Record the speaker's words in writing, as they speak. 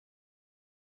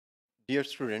Dear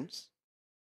students,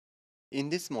 in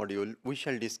this module we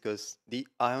shall discuss the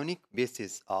ionic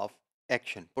basis of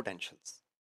action potentials.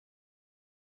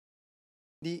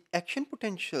 The action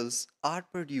potentials are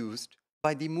produced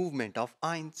by the movement of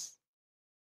ions.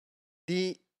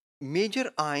 The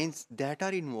major ions that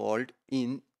are involved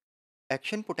in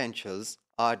action potentials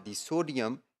are the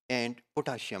sodium and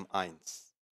potassium ions.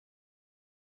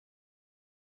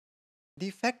 The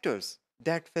factors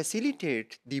that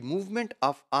facilitate the movement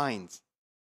of ions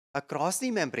across the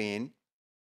membrane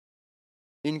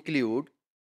include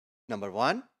number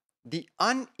one, the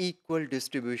unequal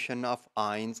distribution of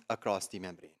ions across the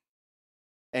membrane.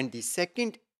 And the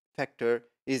second factor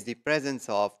is the presence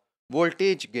of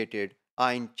voltage-gated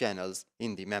ion channels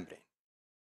in the membrane.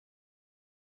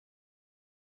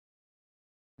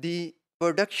 The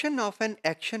production of an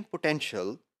action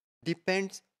potential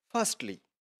depends firstly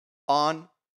on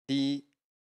the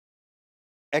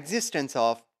existence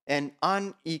of an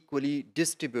unequally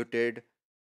distributed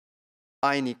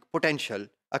ionic potential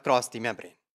across the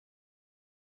membrane.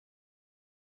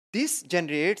 This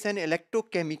generates an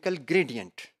electrochemical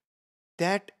gradient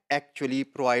that actually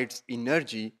provides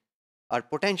energy or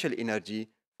potential energy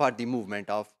for the movement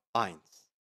of ions.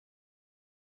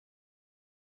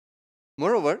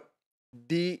 Moreover,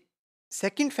 the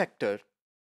second factor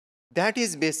that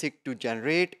is basic to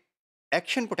generate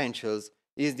action potentials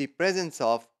is the presence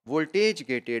of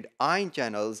voltage-gated ion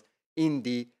channels in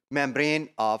the membrane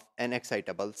of an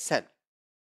excitable cell.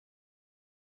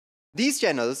 These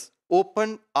channels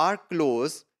open or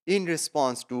close in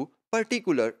response to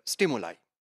particular stimuli.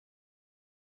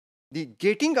 The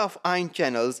gating of ion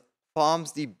channels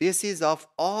forms the basis of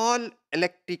all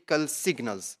electrical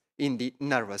signals in the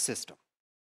nervous system.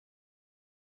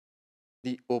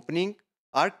 The opening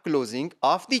or closing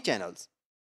of the channels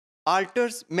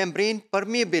alters membrane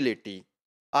permeability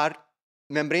or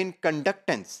membrane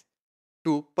conductance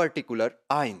to particular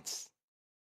ions.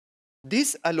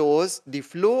 This allows the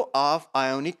flow of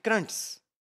ionic currents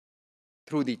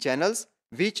through the channels,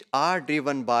 which are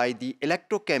driven by the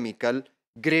electrochemical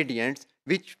gradients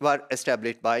which were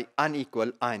established by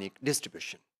unequal ionic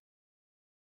distribution.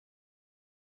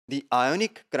 The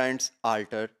ionic currents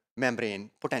alter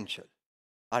membrane potential.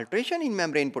 Alteration in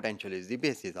membrane potential is the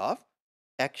basis of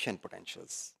action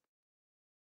potentials.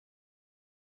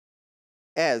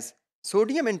 As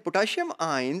sodium and potassium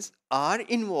ions are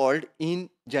involved in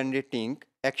generating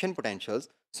action potentials,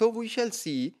 so we shall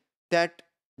see that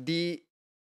the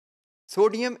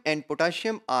sodium and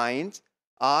potassium ions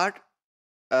are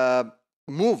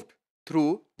moved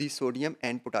through the sodium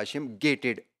and potassium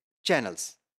gated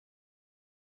channels.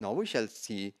 Now we shall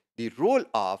see the role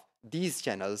of these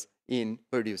channels in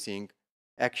producing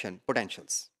action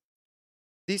potentials.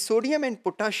 The sodium and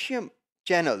potassium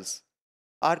channels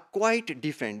are quite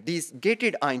different. These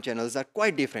gated ion channels are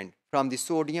quite different from the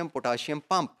sodium-potassium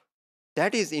pump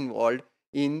that is involved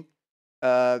in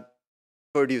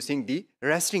producing the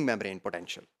resting membrane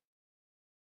potential.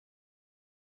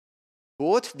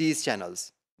 Both these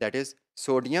channels, that is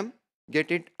sodium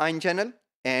gated ion channel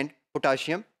and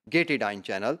potassium gated ion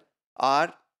channel,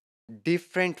 are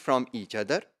different from each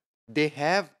other. They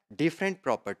have different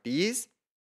properties,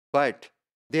 but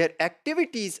their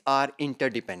activities are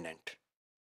interdependent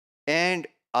and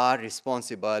are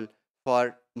responsible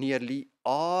for nearly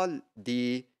all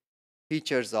the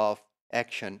features of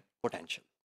action potential.